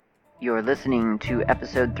You're listening to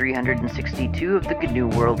episode 362 of the GNU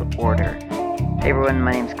World Order. Hey everyone,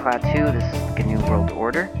 my name's Klaatu, this is the GNU World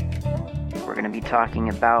Order. We're going to be talking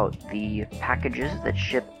about the packages that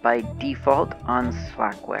ship by default on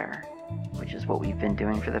Slackware, which is what we've been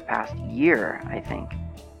doing for the past year, I think.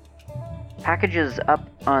 Packages up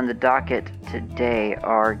on the docket today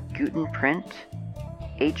are Gutenprint,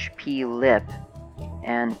 HP-lib,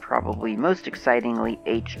 and probably most excitingly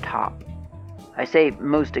HTOP. I say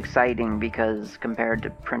most exciting because compared to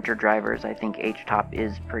printer drivers, I think HTOP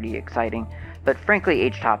is pretty exciting. But frankly,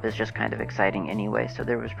 HTOP is just kind of exciting anyway, so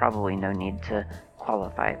there was probably no need to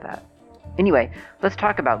qualify that. Anyway, let's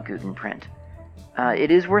talk about Gutenprint. It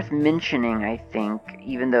is worth mentioning, I think,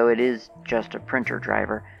 even though it is just a printer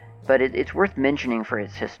driver, but it's worth mentioning for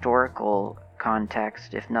its historical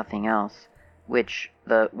context, if nothing else, which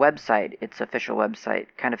the website, its official website,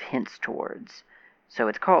 kind of hints towards. So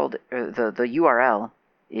it's called, the URL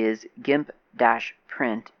is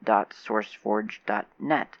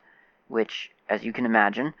gimp-print.sourceforge.net, which, as you can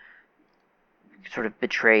imagine, sort of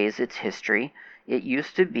betrays its history. It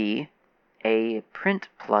used to be a print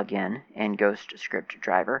plugin and Ghostscript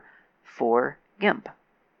driver for GIMP.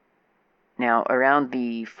 Now, around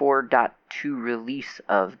the 4.2 release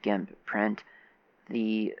of GIMP Print,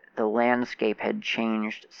 the landscape had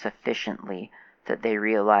changed sufficiently that they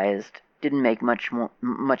realized didn't make much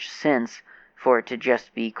sense for it to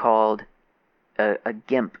just be called a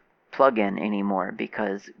GIMP plugin anymore,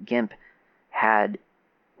 because GIMP had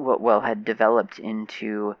developed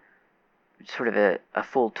into sort of a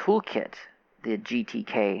full toolkit. The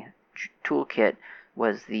GTK toolkit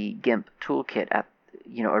was the GIMP toolkit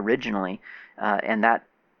originally, and that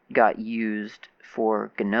got used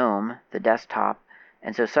for GNOME, the desktop.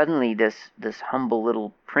 And so suddenly this humble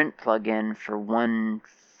little print plugin for one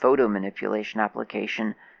photo manipulation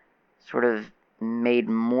application sort of made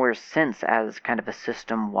more sense as kind of a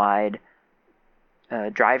system-wide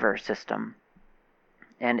driver system.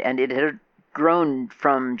 And it had grown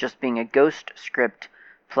from just being a Ghostscript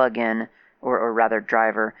plugin, or rather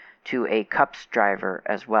driver, to a CUPS driver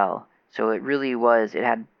as well. So it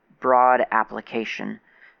had broad application,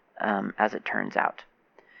 as it turns out.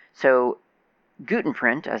 So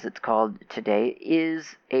Gutenprint, as it's called today,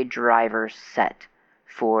 is a driver set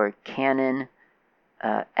for Canon,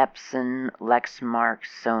 Epson, Lexmark,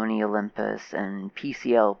 Sony, Olympus, and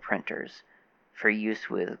PCL printers for use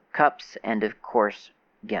with CUPS and, of course,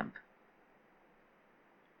 GIMP.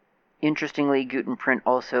 Interestingly, Gutenprint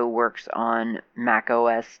also works on Mac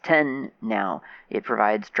OS X now. It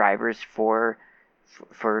provides drivers for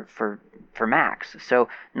Macs. So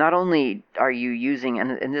not only are you using,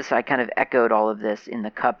 and this, I kind of echoed all of this in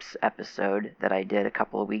the CUPS episode that I did a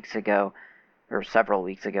couple of weeks ago, or several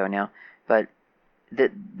weeks ago now, but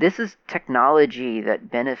this is technology that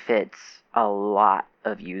benefits a lot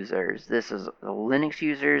of users. This is Linux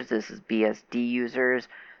users, this is BSD users,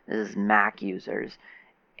 this is Mac users,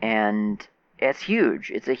 and it's huge.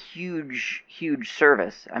 It's a huge, huge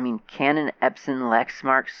service. I mean, Canon, Epson,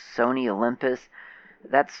 Lexmark, Sony, Olympus,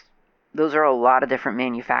 those are a lot of different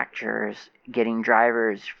manufacturers getting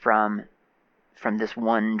drivers from this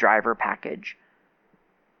one driver package.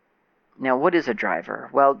 Now, what is a driver?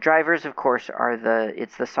 Well, drivers, of course,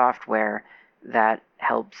 it's the software that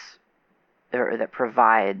helps, or that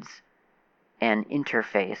provides an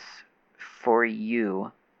interface for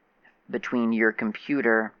you between your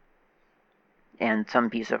computer and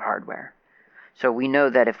some piece of hardware. So we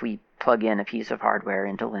know that if we plug in a piece of hardware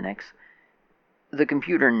into Linux, the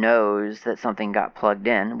computer knows that something got plugged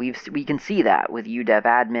in. We can see that with UDEV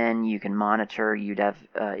admin. You can monitor UDEV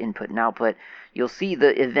input and output. You'll see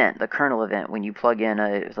the event, the kernel event, when you plug in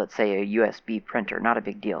let's say a USB printer. Not a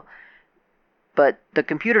big deal. But the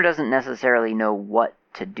computer doesn't necessarily know what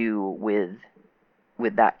to do with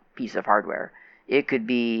that piece of hardware. It could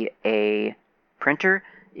be a printer,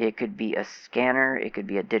 it could be a scanner, it could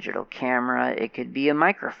be a digital camera, it could be a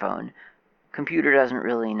microphone. Computer doesn't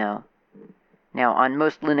really know. Now, on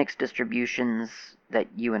most Linux distributions that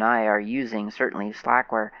you and I are using, certainly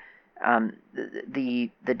Slackware, the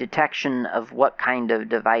detection of what kind of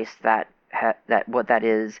device what that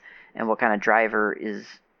is and what kind of driver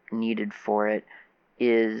is needed for it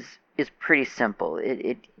is pretty simple.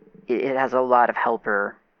 It has a lot of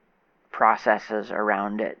helper processes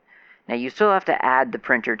around it. Now, you still have to add the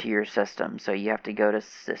printer to your system, so you have to go to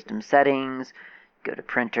System Settings, go to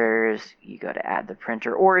Printers, you go to add the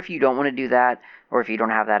printer, or if you don't want to do that, or if you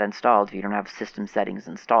don't have that installed, if you don't have System Settings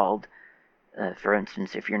installed, for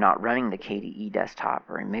instance, if you're not running the KDE desktop,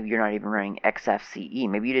 or maybe you're not even running XFCE,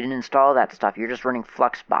 maybe you didn't install that stuff, you're just running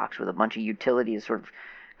Fluxbox with a bunch of utilities sort of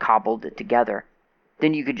cobbled it together,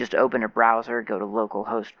 then you could just open a browser, go to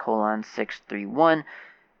localhost:631,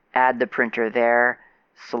 add the printer there,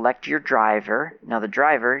 select your driver. Now the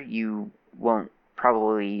driver, you won't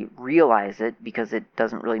probably realize it because it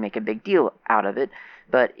doesn't really make a big deal out of it.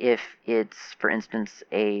 But if it's, for instance,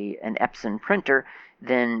 an Epson printer,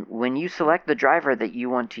 then when you select the driver that you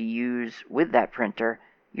want to use with that printer,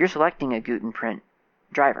 you're selecting a Gutenprint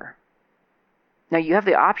driver. Now you have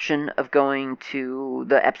the option of going to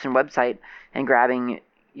the Epson website and grabbing,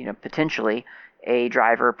 potentially a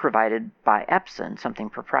driver provided by Epson, something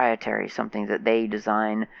proprietary, something that they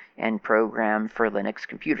design and program for Linux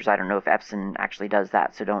computers. I don't know if Epson actually does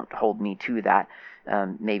that, so don't hold me to that.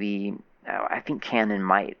 Maybe I think Canon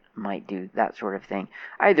might do that sort of thing.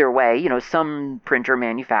 Either way, some printer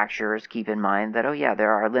manufacturers keep in mind that, oh yeah,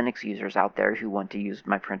 there are Linux users out there who want to use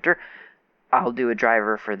my printer. I'll do a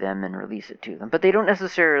driver for them and release it to them. But they don't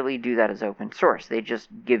necessarily do that as open source. They just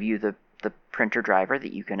give you the printer driver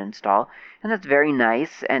that you can install, and that's very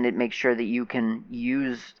nice, and it makes sure that you can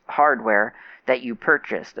use hardware that you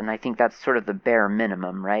purchased. And I think that's sort of the bare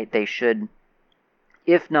minimum, right? They should,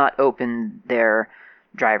 if not open their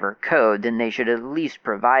driver code, then they should at least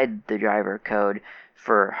provide the driver code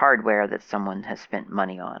for hardware that someone has spent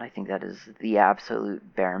money on. I think that is the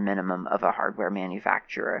absolute bare minimum of a hardware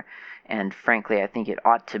manufacturer. And frankly, I think it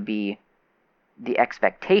ought to be the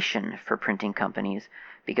expectation for printing companies,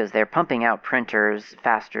 because they're pumping out printers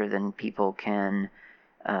faster than people can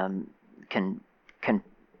run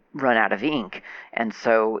out of ink. And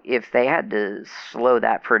so if they had to slow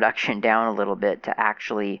that production down a little bit to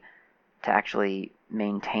actually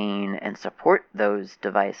maintain and support those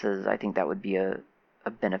devices, I think that would be a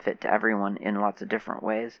benefit to everyone in lots of different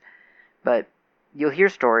ways. But you'll hear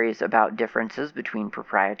stories about differences between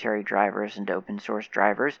proprietary drivers and open source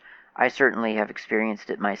drivers. I certainly have experienced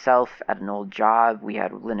it myself at an old job. We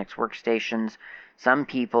had Linux workstations. Some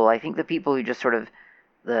people, I think the people who just sort of,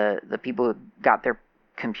 the people who got their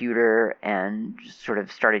computer and just sort of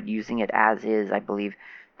started using it as is, I believe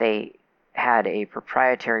they had a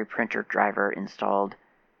proprietary printer driver installed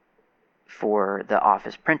for the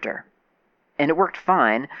Office printer. And it worked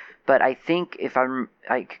fine, but I think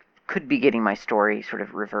I could be getting my story sort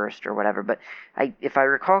of reversed or whatever, but if I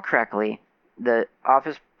recall correctly, the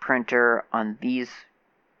Office printer on these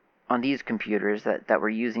computers that were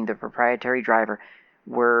using the proprietary driver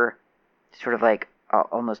were sort of like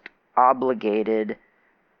almost obligated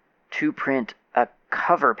to print a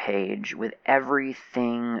cover page with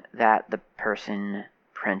everything that the person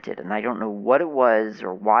printed. And I don't know what it was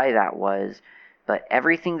or why that was, but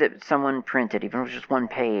everything that someone printed, even if it was just one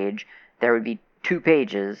page, there would be 2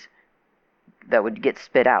 pages that would get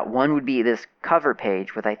spit out. One would be this cover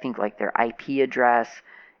page with, I think, like their IP address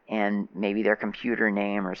and maybe their computer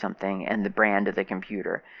name or something and the brand of the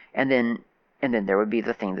computer. And then there would be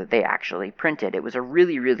the thing that they actually printed. It was a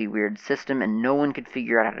really, really weird system, and no one could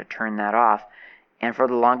figure out how to turn that off. And for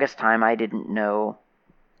the longest time, I didn't know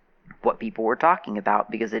what people were talking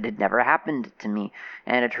about because it had never happened to me.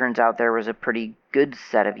 And it turns out there was a pretty good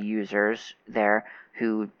set of users there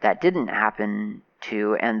who that didn't happen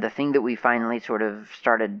to. And the thing that we finally sort of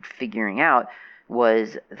started figuring out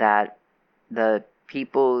was that the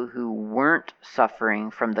people who weren't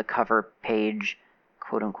suffering from the cover page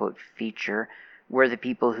quote-unquote feature were the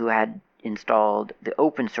people who had installed the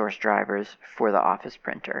open source drivers for the Office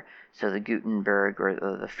printer. So the Gutenberg or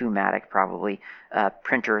the Fumatic probably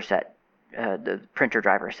printer set, the printer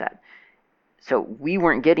driver set. So we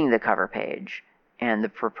weren't getting the cover page, and the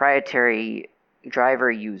proprietary driver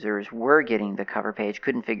users were getting the cover page,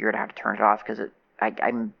 couldn't figure out how to turn it off because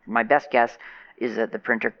my best guess is that the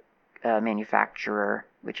printer manufacturer,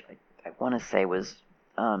 which I want to say was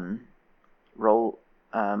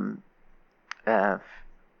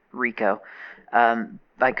Ricoh.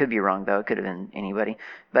 I could be wrong, though. It could have been anybody.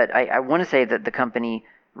 But I want to say that the company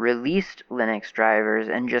released Linux drivers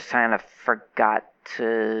and just kind of forgot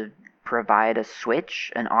to provide a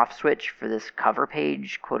switch, an off switch for this cover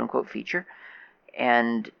page quote-unquote feature.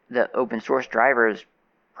 And the open source drivers,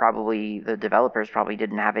 probably the developers probably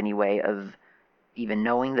didn't have any way of even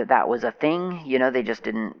knowing that that was a thing. They just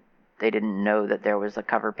didn't know that there was a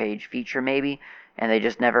cover page feature maybe, and they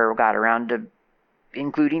just never got around to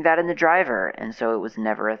including that in the driver, and so it was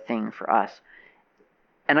never a thing for us.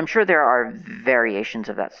 And I'm sure there are variations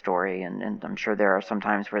of that story, and I'm sure there are some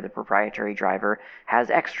times where the proprietary driver has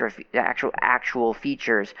extra actual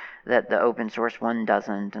features that the open source one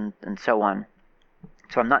doesn't, and so on.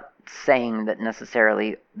 So I'm not saying that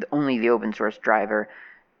necessarily only the open source driver,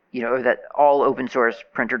 or that all open source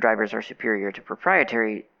printer drivers are superior to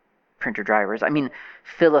proprietary printer drivers. I mean,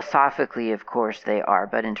 philosophically, of course, they are,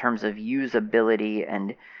 but in terms of usability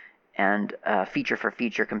and feature for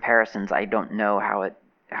feature comparisons, I don't know how it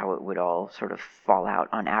would all sort of fall out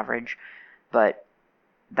on average. But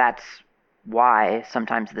that's why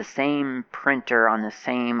sometimes the same printer on the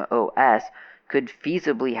same OS could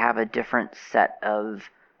feasibly have a different set of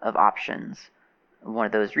options. One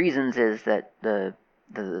of those reasons is that the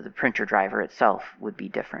printer driver itself would be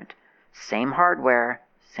different. Same hardware,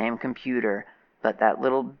 same computer, but that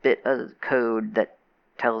little bit of code that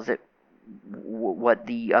tells it what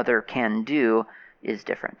the other can do is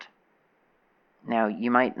different. Now,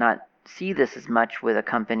 you might not see this as much with a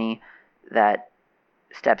company that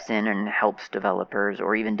steps in and helps developers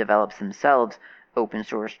or even develops themselves open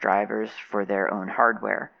source drivers for their own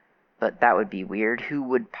hardware. But that would be weird. Who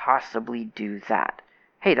would possibly do that?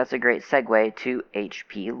 Hey, that's a great segue to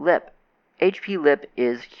HP Lip. HP Lip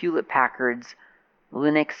is Hewlett-Packard's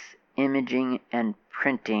Linux imaging and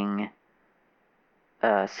printing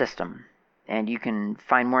system. And you can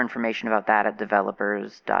find more information about that at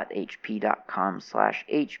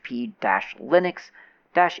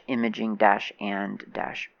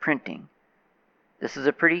developers.hp.com/hp-linux-imaging-and-printing. This is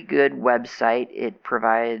a pretty good website. It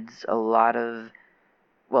provides a lot of,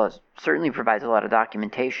 well, it certainly provides a lot of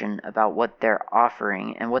documentation about what they're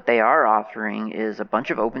offering. And what they are offering is a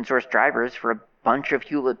bunch of open source drivers for a bunch of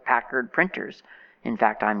Hewlett-Packard printers. In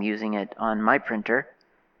fact, I'm using it on my printer,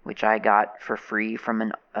 which I got for free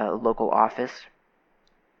from a local office.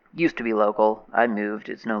 Used to be local. I moved.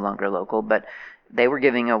 It's no longer local. But they were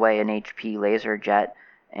giving away an HP LaserJet,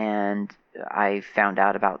 and I found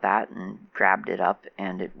out about that and grabbed it up,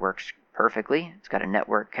 and it works perfectly. It's got a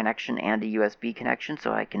network connection and a USB connection,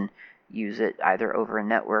 so I can use it either over a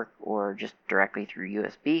network or just directly through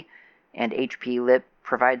USB. And HP Lip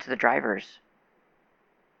provides the drivers.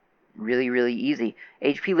 Really, really easy.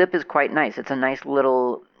 HP Lip is quite nice. It's a nice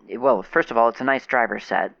little, well, first of all, it's a nice driver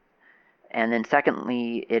set. And then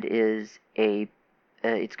secondly, it's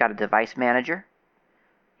got a device manager,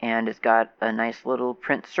 and it's got a nice little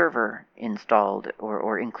print server installed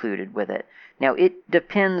or included with it. Now, it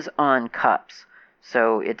depends on cups,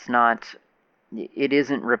 so it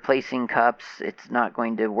isn't replacing cups. It's not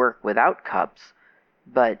going to work without cups,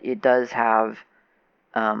 but it does have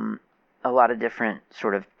a lot of different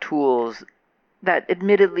sort of tools that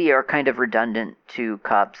admittedly are kind of redundant to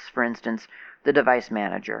cups. For instance, the device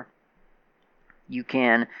manager. You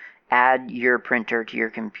can add your printer to your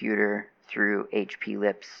computer through HP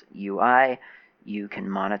Lip's UI. You can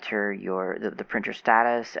monitor the printer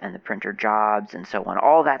status and the printer jobs and so on.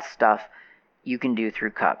 All that stuff you can do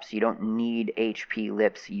through cups. You don't need HP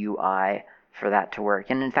Lip's UI for that to work.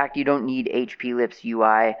 And in fact, you don't need HP Lip's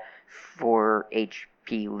UI for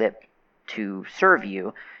HP Lip to serve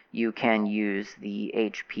you. You can use the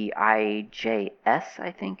HP IJS,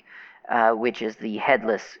 I think, which is the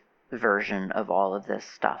headless version of all of this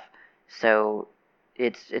stuff. So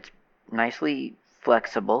it's nicely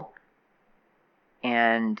flexible,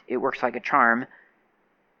 and it works like a charm.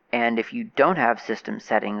 And if you don't have system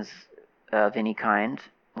settings of any kind,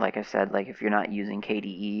 like I said, like if you're not using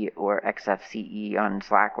KDE or XFCE on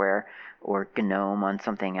Slackware or GNOME on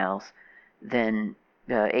something else, then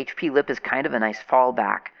HP Lip is kind of a nice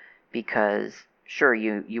fallback, because sure,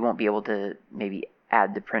 you won't be able to maybe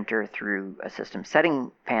add the printer through a system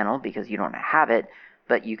setting panel because you don't have it,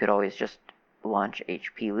 but you could always just launch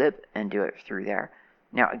HP Lip and do it through there.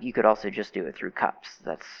 Now, you could also just do it through cups.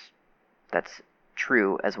 That's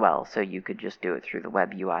true as well, so you could just do it through the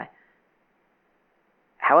web UI.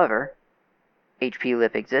 However, HP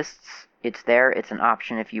Lip exists. It's there. It's an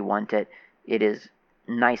option if you want it. It is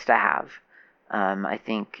nice to have. I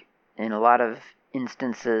think in a lot of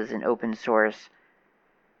instances in open source,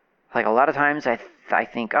 like a lot of times I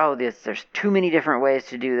think, oh, there's too many different ways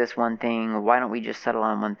to do this one thing. Why don't we just settle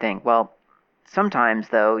on one thing? Well, sometimes,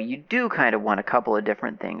 though, you do kind of want a couple of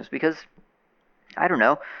different things because, I don't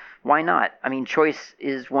know, why not? I mean, choice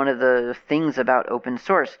is one of the things about open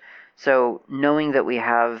source. So knowing that we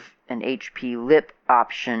have an HP Lip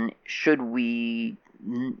option, should we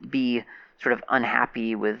be sort of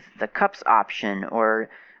unhappy with the cups option, or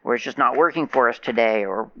it's just not working for us today,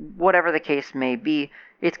 or whatever the case may be,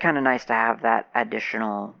 it's kind of nice to have that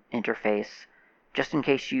additional interface just in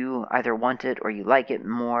case you either want it or you like it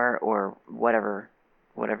more, or whatever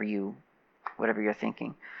you're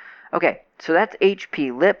thinking. Okay, so that's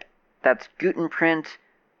HP Lip, that's Gutenprint.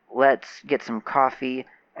 Let's get some coffee,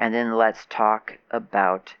 and then let's talk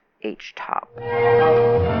about HTOP.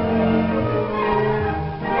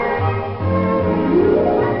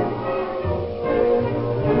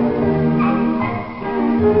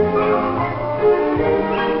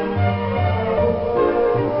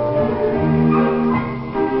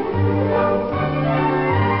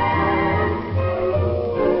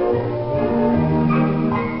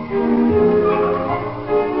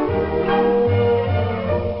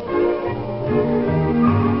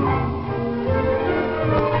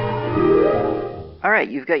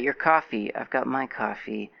 got your coffee. I've got my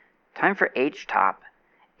coffee. Time for HTOP.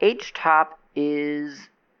 HTOP is,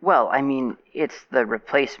 well, I mean, it's the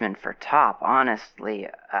replacement for top, honestly.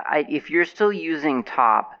 If you're still using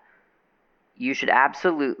top, you should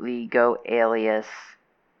absolutely go alias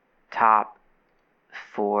top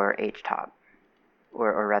for HTOP,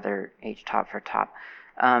 or rather HTOP for top.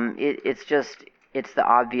 It's the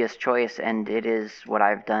obvious choice, and it is what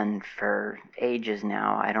I've done for ages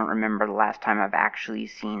now. I don't remember the last time I've actually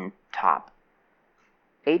seen top.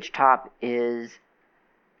 HTOP is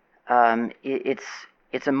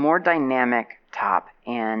it's a more dynamic top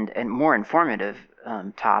and more informative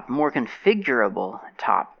top, more configurable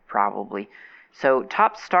top probably. So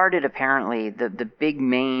top started apparently the big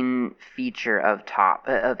main feature of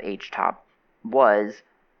HTOP was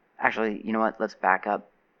actually, you know what? Let's back up.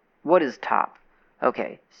 What is top?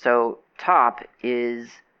 Okay, so top is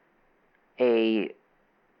it's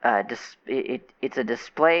a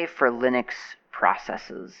display for Linux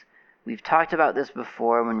processes. We've talked about this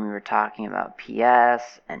before when we were talking about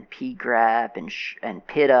PS and pgrep and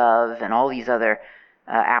pidof and all these other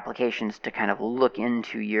applications to kind of look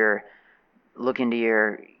into your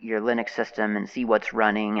Linux system and see what's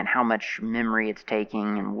running and how much memory it's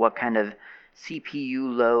taking and what kind of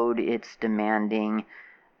CPU load it's demanding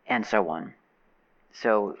and so on.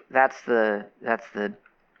 So that's the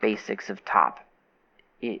basics of top.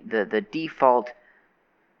 The default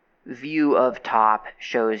view of top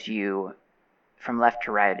shows you from left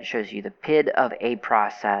to right. It shows you the PID of a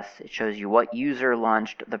process. It shows you what user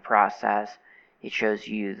launched the process. It shows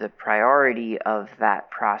you the priority of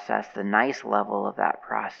that process, the nice level of that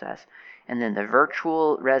process, and then the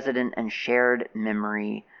virtual, resident, and shared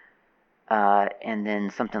memory, and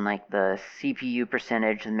then something like the CPU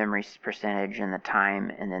percentage, the memory percentage, and the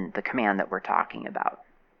time, and then the command that we're talking about.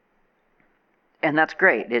 And that's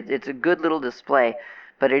great. It's a good little display,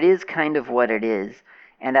 but it is kind of what it is.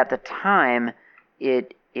 And at the time,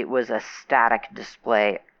 it was a static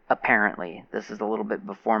display, apparently. This is a little bit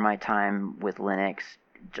before my time with Linux,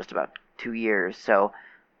 just about 2 years. So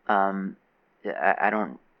I'm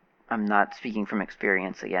not speaking from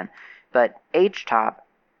experience again. But HTOP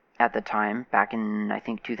at the time, back in I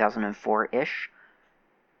think 2004-ish,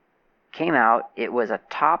 came out. It was a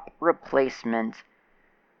top replacement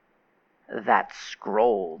that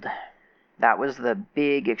scrolled. That was the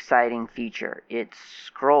big exciting feature. It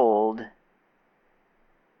scrolled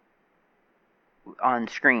on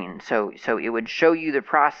screen. So it would show you the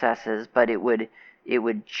processes, but it would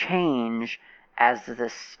change as the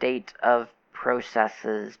state of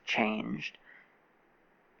processes changed.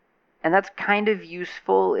 And that's kind of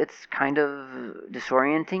useful. It's kind of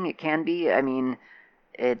disorienting. It can be. I mean,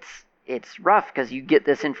 it's rough because you get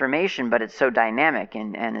this information, but it's so dynamic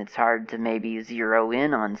and it's hard to maybe zero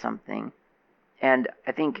in on something. And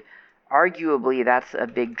I think arguably that's a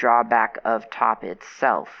big drawback of top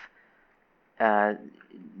itself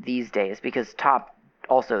these days, because top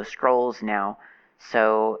also scrolls now.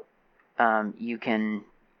 So you can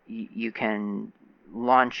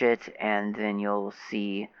launch it and then you'll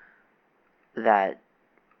see that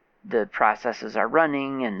the processes are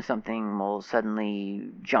running and something will suddenly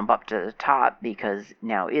jump up to the top because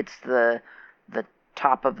now it's the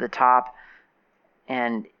top of the top,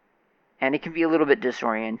 and it can be a little bit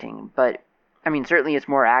disorienting. But I mean, certainly it's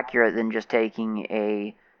more accurate than just taking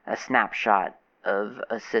a snapshot of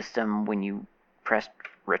a system when you pressed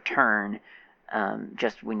return,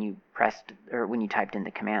 just when you pressed or when you typed in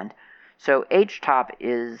the command. So HTOP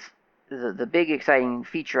is the big exciting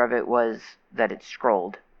feature of it was that it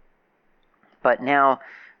scrolled. But now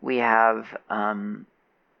we have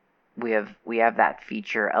that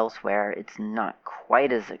feature elsewhere. It's not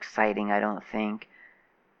quite as exciting, I don't think,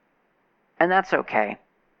 and that's okay.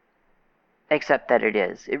 Except that it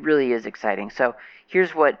is. It really is exciting. So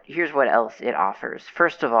here's what else it offers.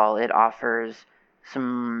 First of all, it offers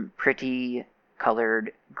some pretty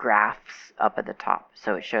colored graphs up at the top.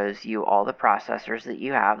 So it shows you all the processors that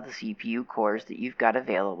you have, the CPU cores that you've got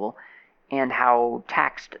available, and how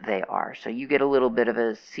taxed they are. So you get a little bit of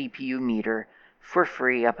a CPU meter for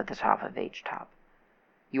free up at the top of HTOP.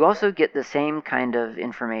 You also get the same kind of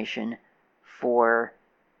information for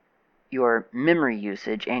your memory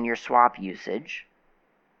usage and your swap usage.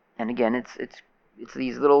 And again, it's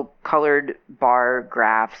these little colored bar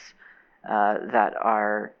graphs that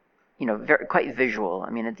are, you know, quite visual.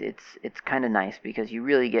 I mean, it's kind of nice because you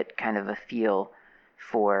really get kind of a feel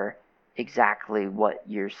for exactly what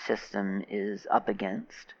your system is up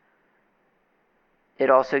against. It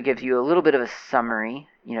also gives you a little bit of a summary,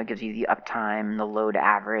 you know, it gives you the uptime, the load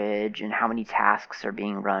average, and how many tasks are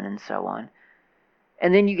being run and so on.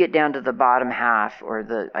 And then you get down to the bottom half, or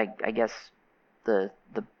I guess the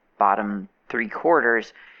bottom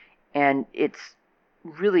 3/4, and it's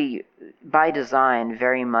really by design,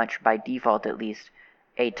 very much by default at least,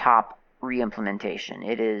 a top reimplementation.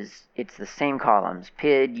 It's the same columns: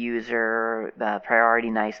 PID, user, priority,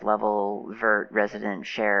 nice, level, vert, resident,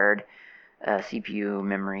 shared, CPU,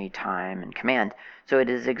 memory, time, and command. So it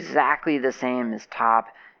is exactly the same as top.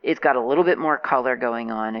 It's got a little bit more color going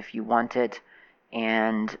on if you want it,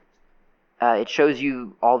 and it shows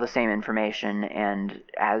you all the same information, and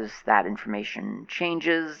as that information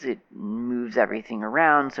changes, it moves everything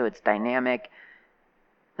around, so it's dynamic,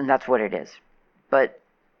 and that's what it is. But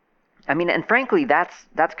I mean, and frankly, that's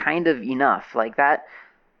kind of enough. Like that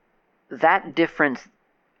difference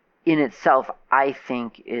in itself, I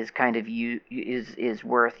think, is kind of is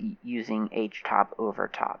worth using htop over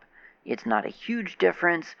top. It's not a huge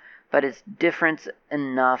difference, but it's difference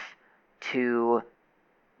enough to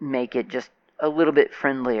make it just a little bit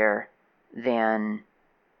friendlier than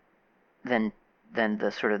the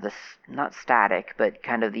sort of the, not static, but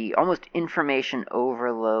kind of the almost information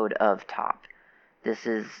overload of top. This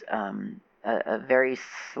is a very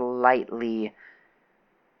slightly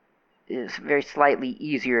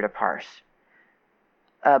easier to parse.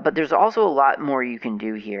 But there's also a lot more you can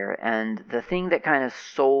do here, and the thing that kind of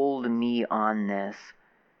sold me on this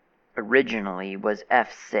originally was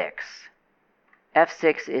F6.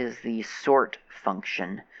 F6 is the sort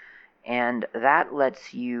function, and that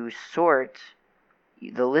lets you sort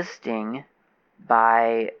the listing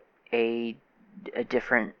by a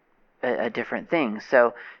different thing.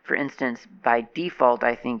 So, for instance, by default,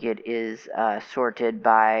 I think it is sorted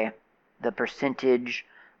by the percentage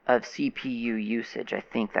of CPU usage. I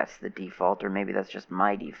think that's the default, or maybe that's just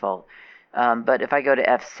my default. But if I go to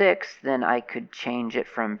F6, then I could change it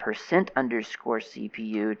from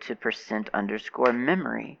 %_CPU to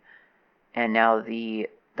 %_memory. And now the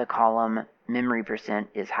column memory percent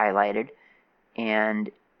is highlighted, and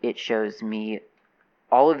it shows me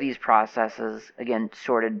all of these processes, again,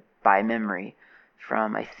 sorted by memory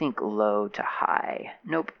from, I think, low to high.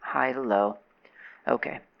 Nope, high to low.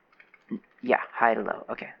 Okay. Yeah, high to low.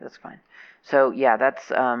 Okay, that's fine. So yeah, that's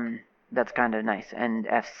kind of nice. And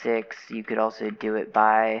F6, you could also do it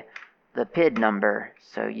by the PID number.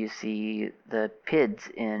 So you see the PIDs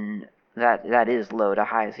in that is low to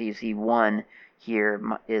high. So you see 1 here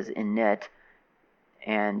is init,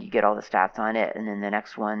 and you get all the stats on it. And then the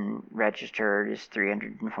next one registered is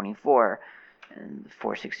 324 and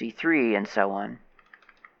 463 and so on.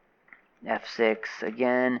 F6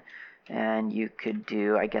 again, and you could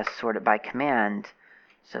do, I guess, sort it by command.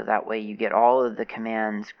 So that way you get all of the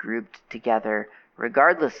commands grouped together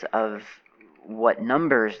regardless of what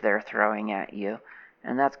numbers they're throwing at you,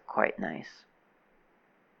 and that's quite nice.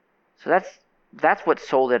 So that's what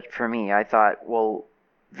sold it for me. I thought, well,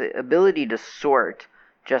 the ability to sort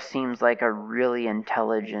just seems like a really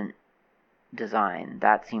intelligent design.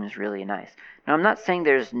 That seems really nice. Now, I'm not saying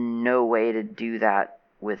there's no way to do that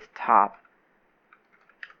with top.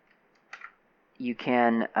 You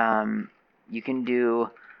can do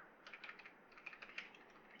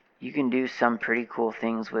some pretty cool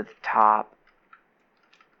things with top.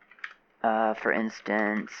 For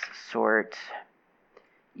instance, sort.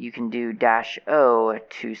 You can do -O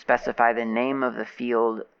to specify the name of the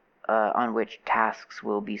field on which tasks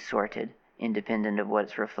will be sorted, independent of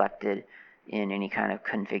what's reflected in any kind of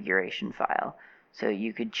configuration file. So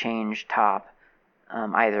you could change top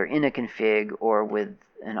either in a config or with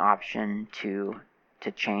an option to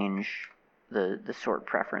change the sort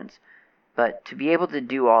preference. But to be able to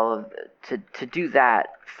do to do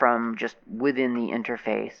that from just within the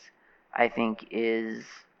interface, I think is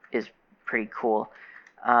pretty cool.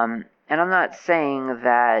 And I'm not saying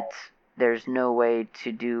that there's no way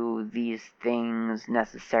to do these things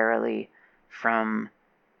necessarily from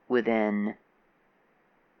within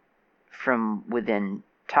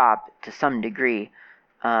top to some degree.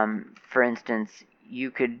 For instance,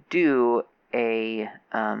 you could do a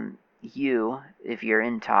U if you're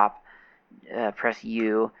in top. Press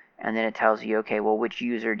U, and then it tells you, okay, well, which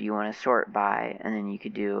user do you want to sort by? And then you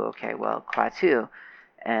could do, okay, well, Klaatu,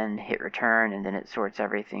 and hit return, and then it sorts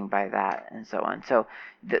everything by that, and so on. So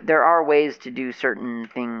there are ways to do certain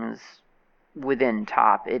things within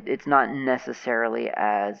top. It's not necessarily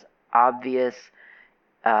as obvious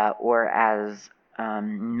or as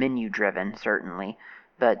menu-driven, certainly,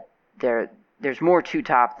 but there's more to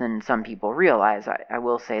top than some people realize. I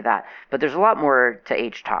will say that. But there's a lot more to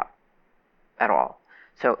htop at all.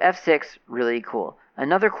 So F6, really cool.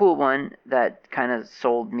 Another cool one that kind of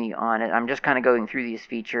sold me on it, I'm just kind of going through these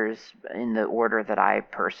features in the order that I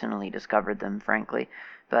personally discovered them, frankly.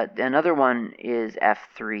 But another one is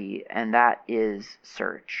F3, and that is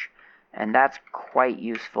search. And that's quite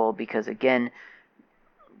useful because, again,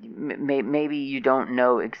 maybe you don't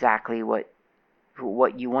know exactly what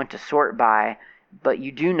you want to sort by, but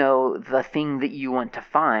you do know the thing that you want to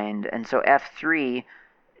find. And so F3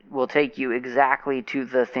 will take you exactly to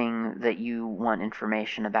the thing that you want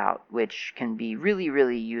information about, which can be really,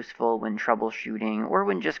 really useful when troubleshooting or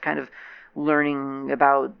when just kind of learning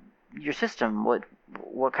about your system.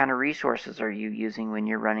 What kind of resources are you using when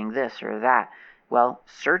you're running this or that? Well,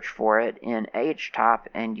 search for it in HTOP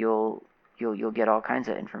and you'll get all kinds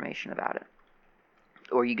of information about it.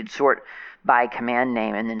 Or you could sort by command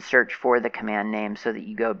name and then search for the command name so that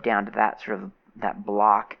you go down to that sort of that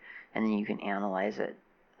block and then you can analyze it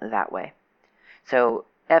that way. So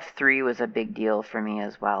F3 was a big deal for me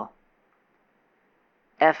as well.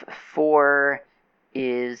 F4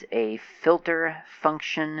 is a filter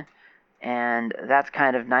function, and that's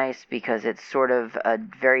kind of nice because it's sort of a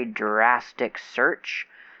very drastic search.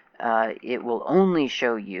 It will only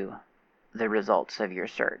show you the results of your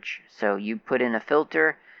search. So you put in a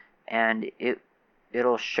filter and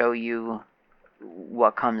it'll show you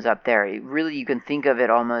what comes up there. Really, you can think of it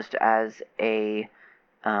almost as a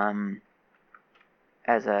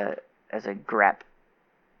as a grep.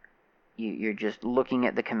 You're just looking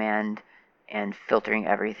at the command and filtering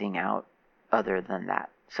everything out other than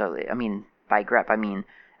that. So I mean, by grep I mean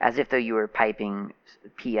as if though you were piping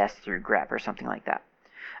PS through grep or something like that.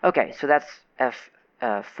 Okay, so that's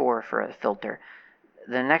F4 for a filter.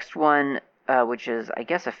 The next one, which is I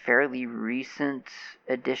guess a fairly recent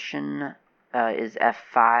addition, is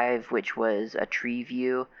F5, which was a tree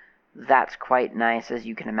view. That's quite nice, as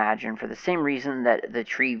you can imagine, for the same reason that the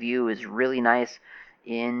tree view is really nice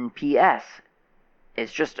in PS.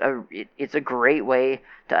 It's just it's a great way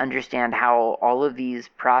to understand how all of these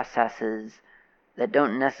processes that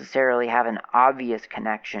don't necessarily have an obvious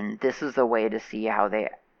connection, this is the way to see how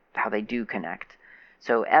they do connect.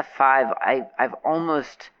 So F5, I've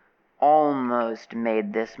almost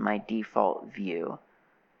made this my default view,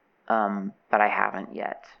 but I haven't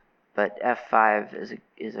yet. But F5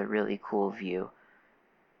 is a really cool view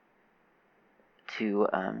to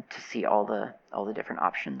see all the different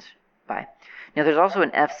options by. Now there's also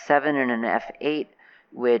an F7 and an F8,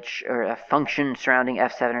 or a function surrounding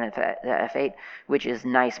F7 and F8, which is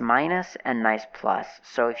nice minus and nice plus.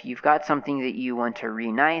 So if you've got something that you want to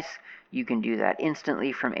re-nice, you can do that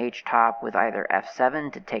instantly from HTOP with either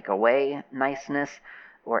F7 to take away niceness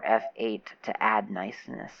or F8 to add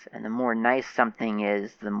niceness. And the more nice something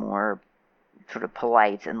is, the more sort of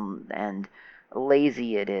polite and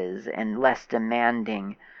lazy it is, and less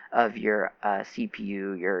demanding of your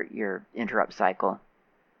CPU, your interrupt cycle.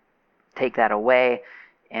 Take that away,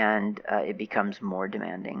 and it becomes more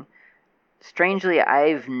demanding. Strangely, I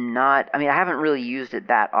haven't really used it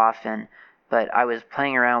that often, but I was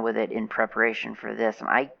playing around with it in preparation for this, and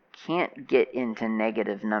I can't get into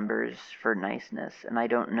negative numbers for niceness, and I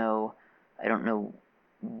don't know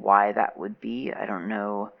why that would be. I don't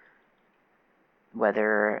know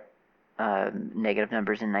whether negative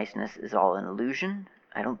numbers in niceness is all an illusion.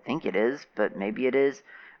 I don't think it is, but maybe it is.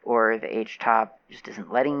 Or if HTOP just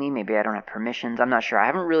isn't letting me, maybe I don't have permissions. I'm not sure. I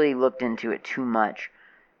haven't really looked into it too much,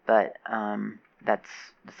 but that's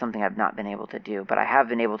something I've not been able to do. But I have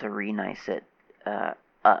been able to re-nice it,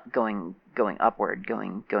 going upward,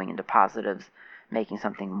 going into positives, making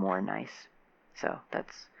something more nice. So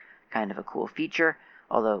that's kind of a cool feature.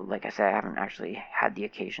 Although, like I said, I haven't actually had the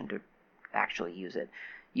occasion to actually use it.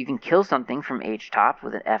 You can kill something from HTOP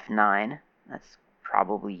with an F9. That's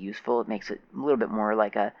probably useful. It makes it a little bit more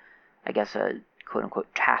like a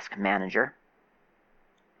quote-unquote task manager,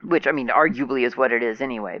 which, I mean, arguably is what it is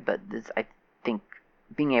anyway, but I think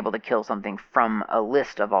being able to kill something from a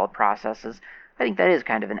list of all processes, I think that is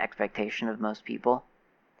kind of an expectation of most people.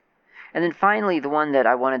 And then finally, the one that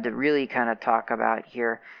I wanted to really kind of talk about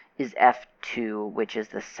here is F2, which is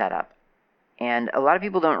the setup. And a lot of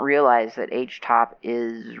people don't realize that HTOP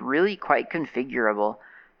is really quite configurable.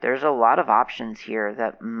 There's a lot of options here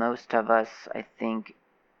that most of us, I think,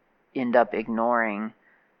 end up ignoring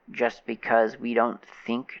just because we don't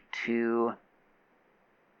think to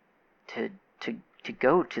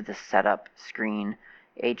go to the setup screen.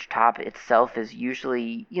 HTOP itself is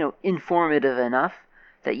usually, informative enough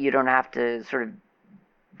that you don't have to sort of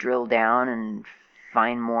drill down and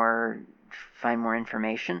find more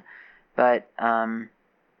information. But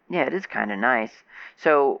yeah, it is kind of nice.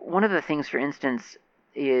 So one of the things, for instance,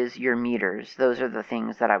 is your meters. Those are the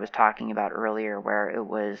things that I was talking about earlier, where it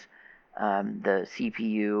was the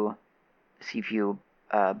CPU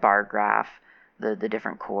bar graph, the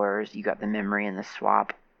different cores. You got the memory and the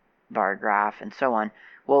swap bar graph, and so on.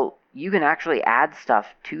 Well, you can actually add stuff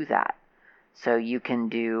to that. So you can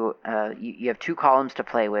do, you have two columns to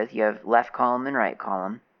play with. You have left column and right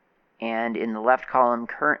column. And in the left column,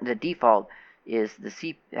 the default is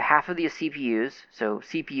half of the CPUs. So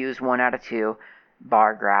CPUs 1 out of 2,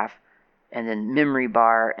 bar graph, and then memory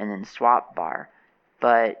bar, and then swap bar.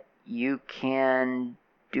 But you can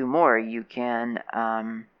do more. You can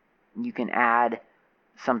add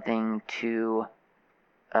something to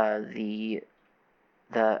the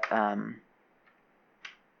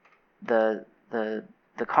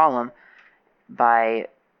column by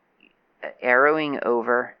arrowing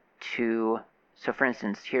over to, so for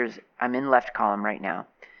instance, I'm in left column right now.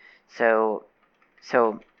 So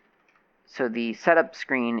the setup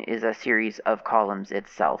screen is a series of columns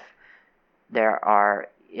itself.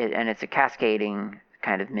 And it's a cascading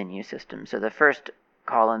kind of menu system. So the first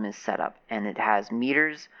column is setup, and it has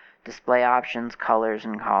meters, display options, colors,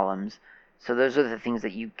 and columns. So those are the things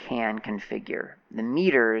that you can configure. The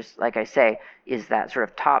meters, like I say, is that sort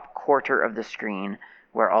of top quarter of the screen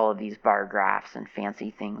where all of these bar graphs and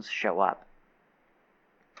fancy things show up.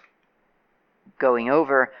 Going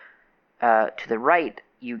over to the right,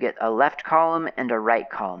 you get a left column and a right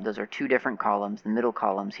column. Those are two different columns, the middle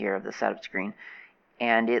columns here of the setup screen.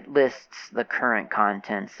 And it lists the current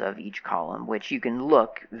contents of each column, which you can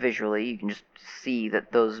look visually. You can just see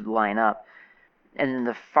that those line up. And then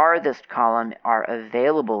the farthest column are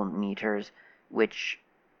available meters, which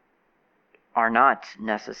aren't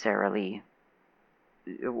necessarily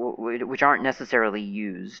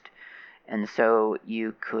used. And so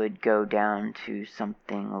you could go down to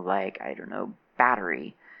something like, I don't know,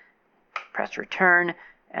 battery, press return,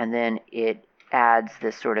 and then it adds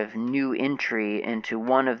this sort of new entry into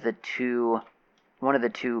one of the two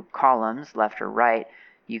columns, left or right.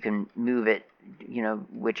 You can move it,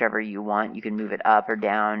 whichever you want. You can move it up or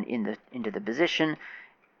down into the position.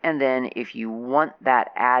 And then if you want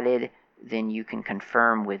that added, then you can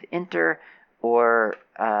confirm with enter or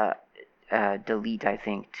delete, I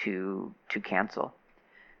think, to cancel.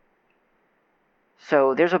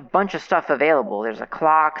 So there's a bunch of stuff available. There's a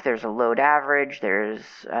clock, there's a load average, there's,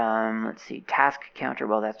 let's see, task counter,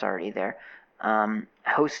 well, that's already there.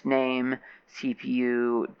 Host name,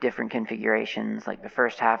 CPU, different configurations, like the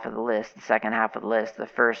first half of the list, the second half of the list, the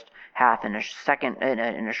first half in a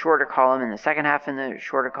shorter column, and the second half in the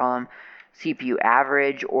shorter column, CPU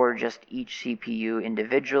average, or just each CPU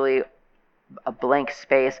individually, a blank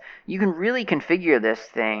space. You can really configure this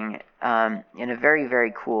thing in a very,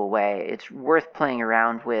 very cool way. It's worth playing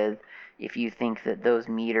around with if you think that those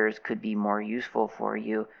meters could be more useful for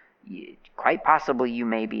you. Quite possibly you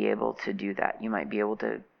may be able to do that. You might be able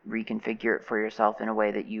to reconfigure it for yourself in a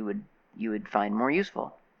way that you would find more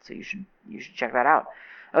useful. So you should check that out.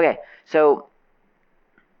 Okay, so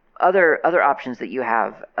other options that you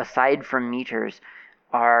have aside from meters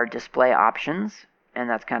are display options. And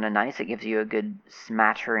that's kind of nice. It gives you a good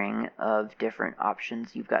smattering of different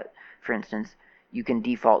options. You've got, for instance, you can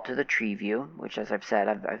default to the tree view, which, as I've said,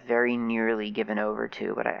 I've very nearly given over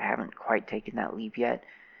to, but I haven't quite taken that leap yet.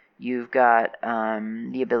 You've got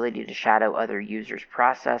the ability to shadow other users'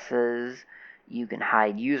 processes. You can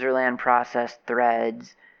hide userland process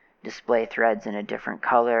threads, display threads in a different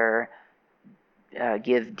color,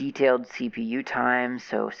 give detailed CPU time,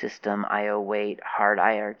 so system I/O wait, hard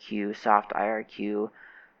IRQ, soft IRQ,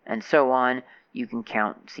 and so on. You can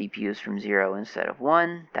count CPUs from 0 instead of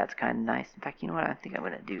 1. That's kind of nice. In fact, you know what? I think I'm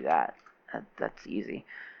going to do that. That's easy.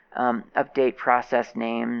 Update process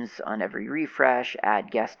names on every refresh,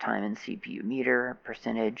 add guest time and CPU meter,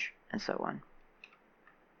 percentage, and so on.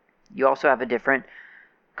 You also have a different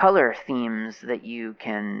color themes that you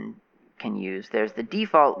can use. There's the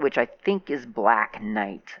default, which I think is Black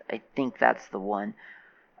Knight. I think that's the one.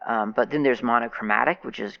 But then there's monochromatic,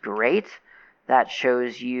 which is great. That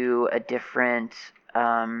shows you a different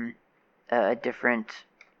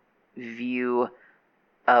view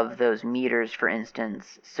of those meters, for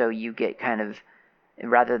instance. So you get kind of,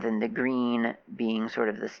 rather than the green being sort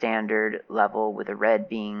of the standard level with the red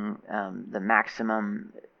being the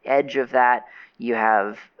maximum edge of that, you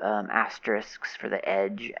have asterisks for the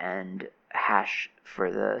edge and hash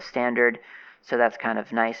for the standard. So that's kind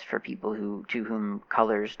of nice for people to whom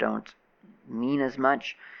colors don't mean as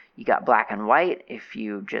much. You got black and white if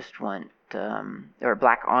you just want, or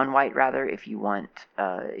black on white rather, if you want,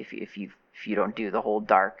 if you don't do the whole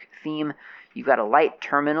dark theme. You've got a light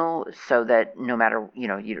terminal so that no matter,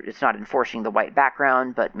 it's not enforcing the white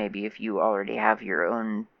background, but maybe if you already have your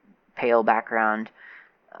own pale background,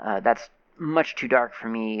 that's much too dark for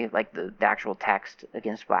me, like the actual text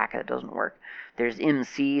against black, that doesn't work. There's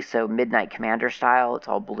MC, so Midnight Commander style, it's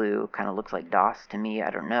all blue, kind of looks like DOS to me, I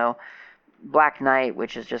don't know. Black Knight,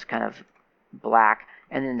 which is just kind of black,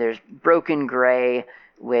 and then there's Broken Gray,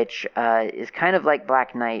 which is kind of like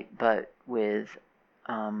Black Knight, but with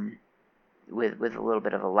a little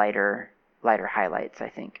bit of a lighter highlights, I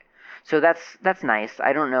think. So that's nice.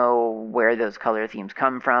 I don't know where those color themes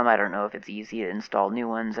come from. I don't know if it's easy to install new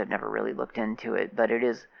ones. I've never really looked into it, but it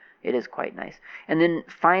is quite nice. And then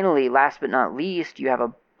finally, last but not least, you have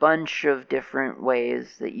a bunch of different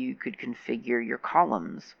ways that you could configure your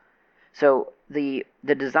columns. So the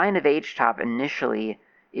design of HTOP initially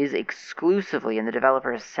is exclusively, and the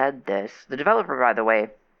developer has said this. The developer, by the way,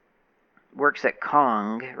 works at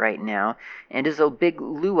Kong right now and is a big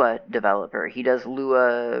Lua developer. He does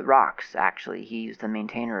Lua Rocks, actually. He's the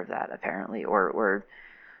maintainer of that, apparently, or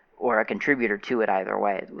a contributor to it either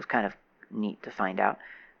way. It was kind of neat to find out.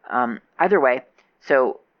 Either way,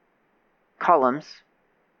 so columns,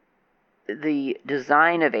 the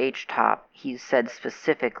design of HTOP, he said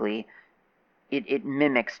specifically, it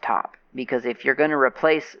mimics top, because if you're going to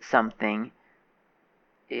replace something,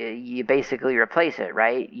 you basically replace it,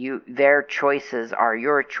 right? Their choices are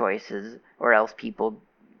your choices, or else people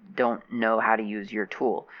don't know how to use your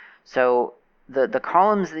tool. So the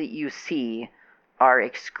columns that you see are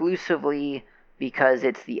exclusively because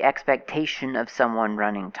it's the expectation of someone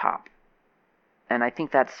running top. And I think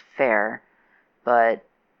that's fair, but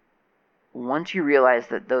once you realize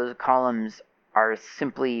that those columns are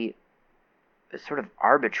simply sort of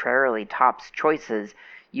arbitrarily top's choices,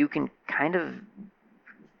 you can kind of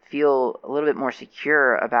feel a little bit more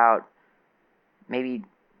secure about maybe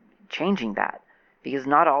changing that, because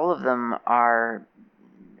not all of them are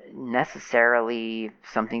necessarily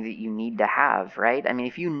something that you need to have, right? I mean,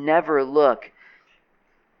 if you never look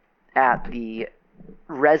at the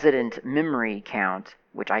resident memory count,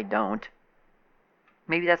 which I don't,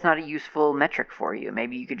 maybe that's not a useful metric for you.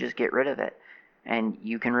 Maybe you could just get rid of it, and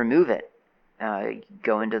you can remove it.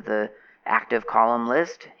 Go into the active column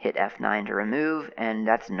list, hit F9 to remove, and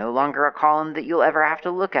that's no longer a column that you'll ever have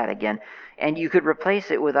to look at again. And you could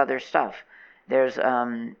replace it with other stuff. There's,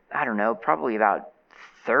 I don't know, probably about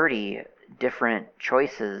 30 different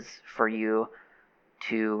choices for you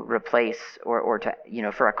to replace or to,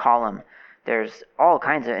 for a column. There's all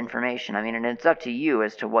kinds of information. I mean, and it's up to you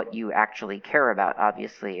as to what you actually care about,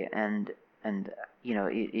 obviously, and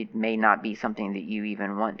it may not be something that you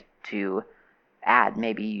even want to add.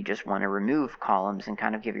 Maybe you just want to remove columns and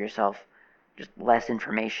kind of give yourself just less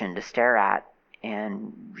information to stare at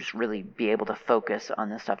and just really be able to focus on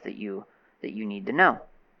the stuff that you need to know.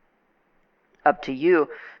 Up to you,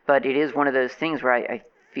 but it is one of those things where I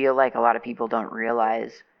feel like a lot of people don't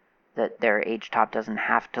realize that their HTOP doesn't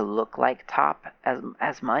have to look like top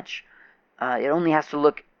as much. It only has to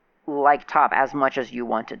look like top as much as you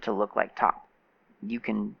want it to look like top. You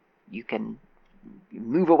can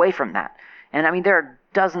move away from that. And I mean, there are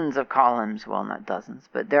dozens of columns, well, not dozens,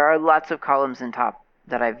 but there are lots of columns in top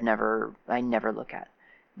that I never look at.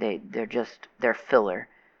 They're filler.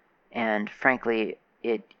 And frankly,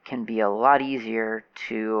 it can be a lot easier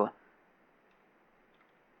to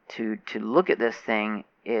look at this thing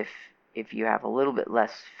if you have a little bit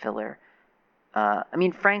less filler. I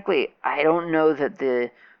mean, frankly, I don't know that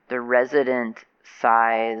the resident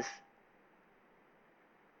size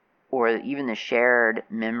or even the shared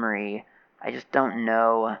memory, I just don't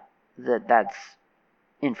know that that's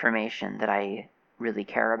information that I really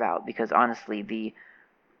care about, because honestly,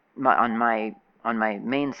 on my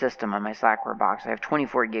main system, on my Slackware box, I have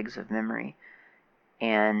 24 gigs of memory,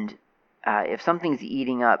 and if something's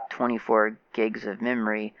eating up 24 gigs of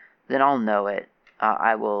memory, then I'll know it.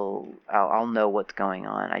 I'll know what's going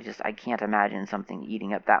on. I can't imagine something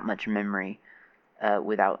eating up that much memory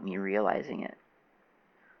without me realizing it.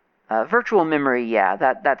 Virtual memory, yeah,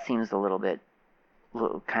 that seems a little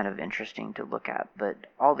kind of interesting to look at, but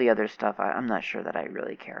all the other stuff I'm not sure that I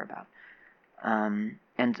really care about.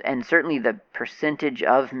 And certainly the percentage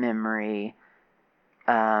of memory,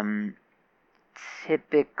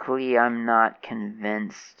 typically I'm not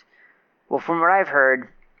convinced. Well, from what I've heard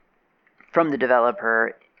from the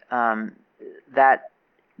developer, that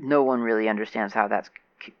no one really understands how that's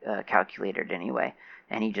calculated anyway,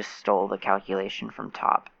 and he just stole the calculation from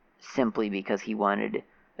top simply because he wanted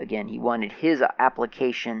his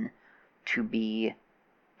application to be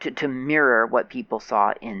to mirror what people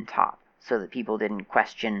saw in top. so that people didn't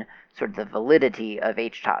question sort of the validity of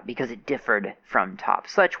HTOP because it differed from TOP.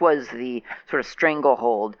 Such was the sort of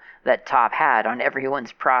stranglehold that TOP had on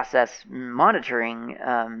everyone's process monitoring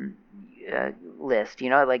list.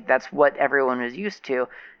 Like that's what everyone was used to,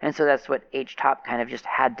 and so that's what HTOP kind of just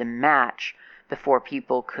had to match before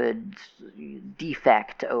people could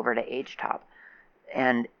defect over to HTOP.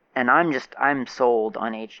 And I'm sold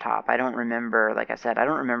on HTOP. I don't remember, like I said, I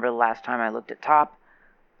don't remember the last time I looked at TOP.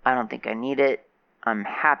 I don't think I need it. I'm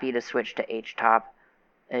happy to switch to HTOP.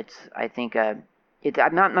 I think I'm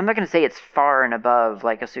not going to say it's far and above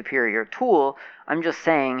like a superior tool. I'm just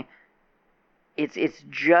saying it's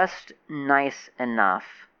just nice enough.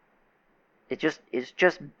 It's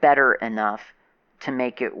just better enough to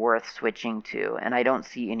make it worth switching to, and I don't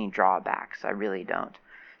see any drawbacks. I really don't.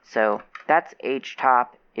 So that's HTOP.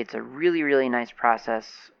 It's a really, really nice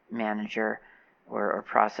process manager or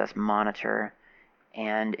process monitor,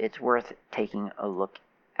 and it's worth taking a look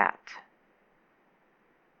at.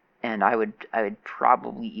 And I would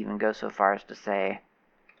probably even go so far as to say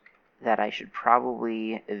that I should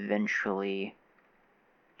probably eventually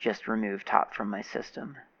just remove TOP from my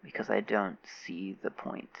system because I don't see the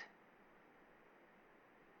point.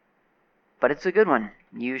 But it's a good one.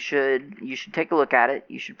 You should take a look at it.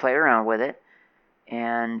 You should play around with it,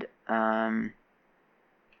 and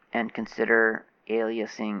consider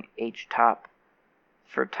aliasing HTOP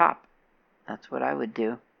for TOP. That's what I would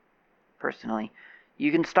do, personally.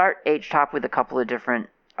 You can start HTOP with a couple of different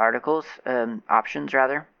options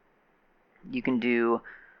rather. You can do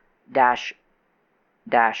no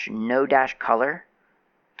color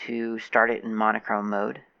to start it in monochrome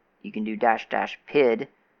mode. You can do -PID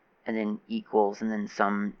and then equals and then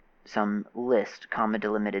some list, comma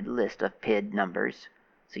delimited list of PID numbers,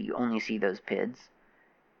 so you only see those PIDs.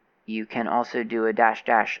 You can also do a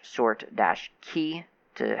 --sort -key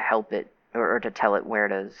to help it or to tell it where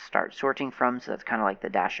to start sorting from, so that's kind of like the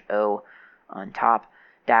 -O on top.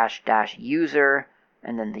 --user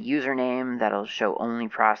and then the username, that'll show only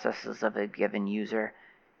processes of a given user,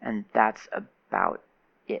 and that's about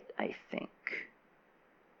it, I think.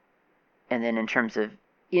 And then in terms of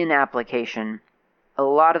in-application, a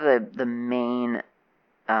lot of the main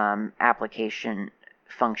application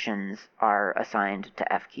functions are assigned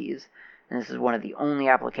to F-keys. And this is one of the only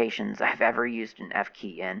applications I've ever used an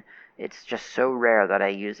F-key in. It's just so rare that I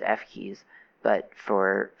use F-keys. But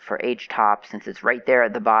for HTOP, since it's right there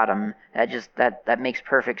at the bottom, that makes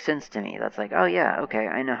perfect sense to me. That's like, oh yeah, okay,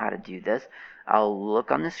 I know how to do this. I'll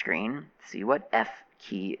look on the screen, see what F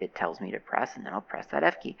key it tells me to press, and then I'll press that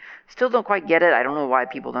F key. Still don't quite get it. I don't know why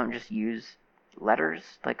people don't just use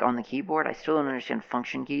letters like on the keyboard. I still don't understand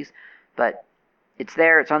function keys, but it's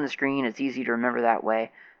there, it's on the screen, it's easy to remember that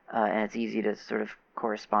way, and it's easy to sort of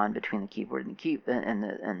correspond between the keyboard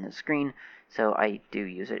and the screen, so I do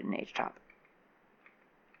use it in HTOP.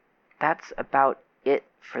 That's about it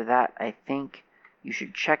for that, I think. You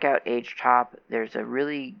should check out HTOP. There's a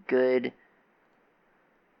really good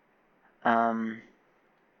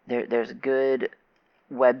there's a good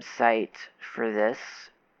website for this.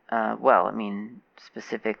 Well, I mean,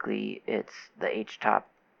 specifically, it's the HTOP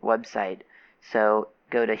website. So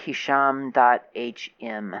go to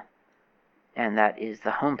hisham.hm, and that is the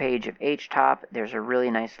homepage of HTOP. There's a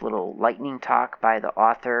really nice little lightning talk by the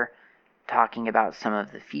author talking about some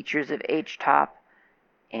of the features of HTOP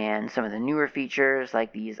and some of the newer features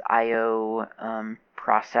like these I/O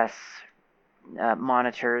process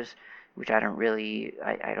monitors, which I don't really,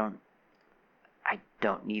 I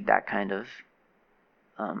don't need that kind of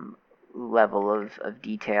level of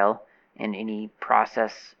detail in any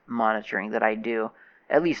process monitoring that I do,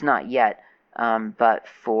 at least not yet. But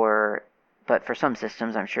for some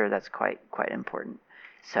systems, I'm sure that's quite important.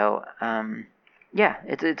 So yeah,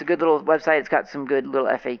 it's a good little website. It's got some good little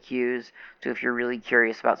FAQs. So if you're really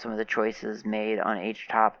curious about some of the choices made on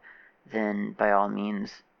HTOP, then by all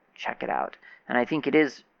means check it out. And I think it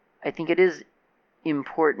is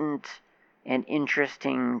important and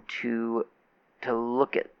interesting to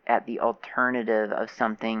look at the alternative of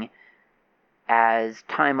something as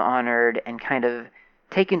time-honored and kind of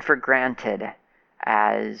taken for granted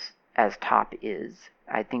as TOP is.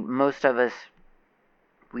 I think most of us,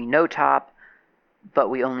 we know TOP, but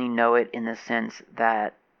we only know it in the sense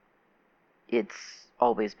that it's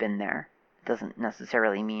always been there. It doesn't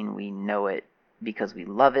necessarily mean we know it because we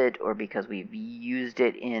love it or because we've used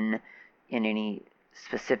it in any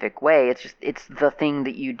specific way. It's the thing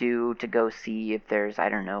that you do to go see if there's, I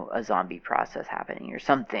don't know, a zombie process happening or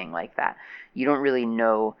something like that. You don't really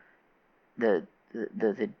know the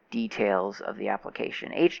details of the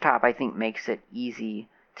application. HTOP, I think, makes it easy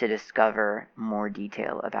to discover more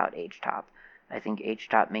detail about HTOP. I think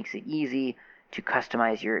HTOP makes it easy to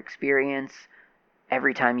customize your experience.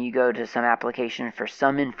 Every time you go to some application for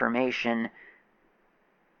some information,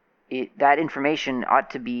 that information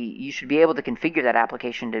you should be able to configure that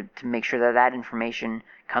application to make sure that that information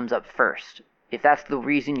comes up first. If that's the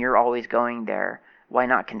reason you're always going there, why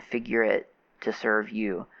not configure it to serve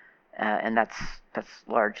you? And that's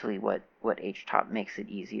largely what HTOP makes it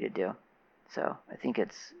easy to do. So I think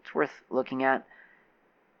it's worth looking at.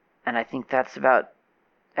 And I think that's about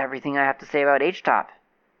everything I have to say about HTOP,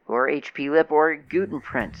 or HPLIP, or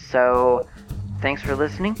Gutenprint. So thanks for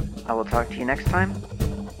listening. I will talk to you next time.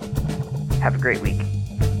 Have a great week.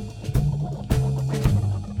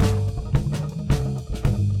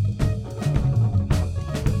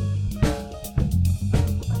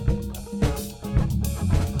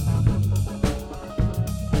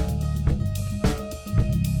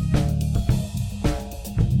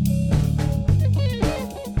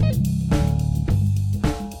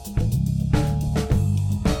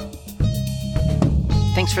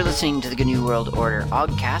 Thanks for listening to the GNU World Order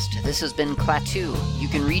Ogcast. This has been Klaatu. You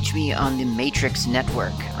can reach me on the Matrix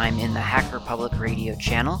Network. I'm in the Hacker Public Radio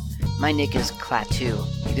channel. My nick is Klaatu.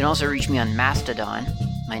 You can also reach me on Mastodon.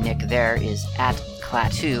 My nick there is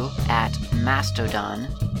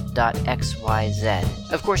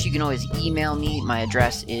 @Klaatu@mastodon.xyz. Of course, you can always email me. My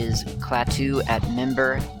address is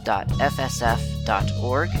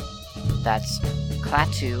klaatu@member.fsf.org. That's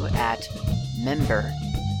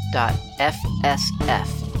klaatu@member.fsf,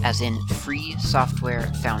 as in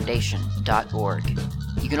freesoftwarefoundation.org.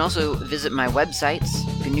 You can also visit my websites,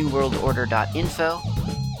 gnuworldorder.info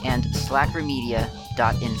and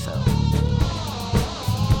slackermedia.info.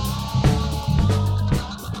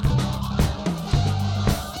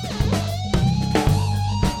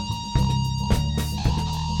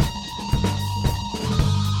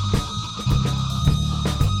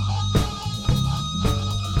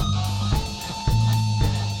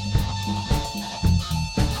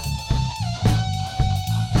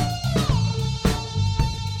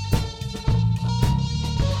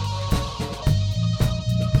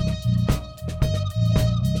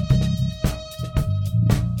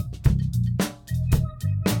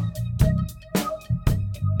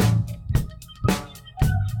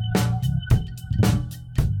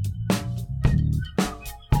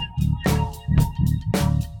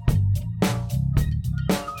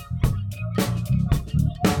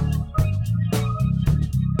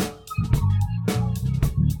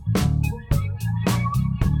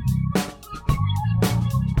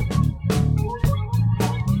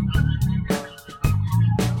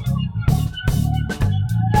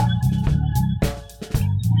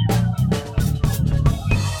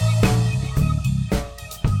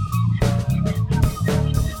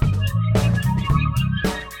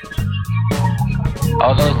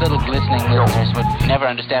 Oh, those little glistening listeners would never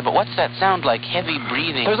understand, but what's that sound like? Heavy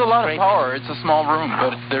breathing. There's a lot of power. It's a small room,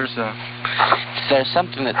 but there's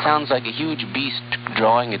something that sounds like a huge beast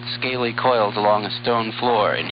drawing its scaly coils along a stone floor, and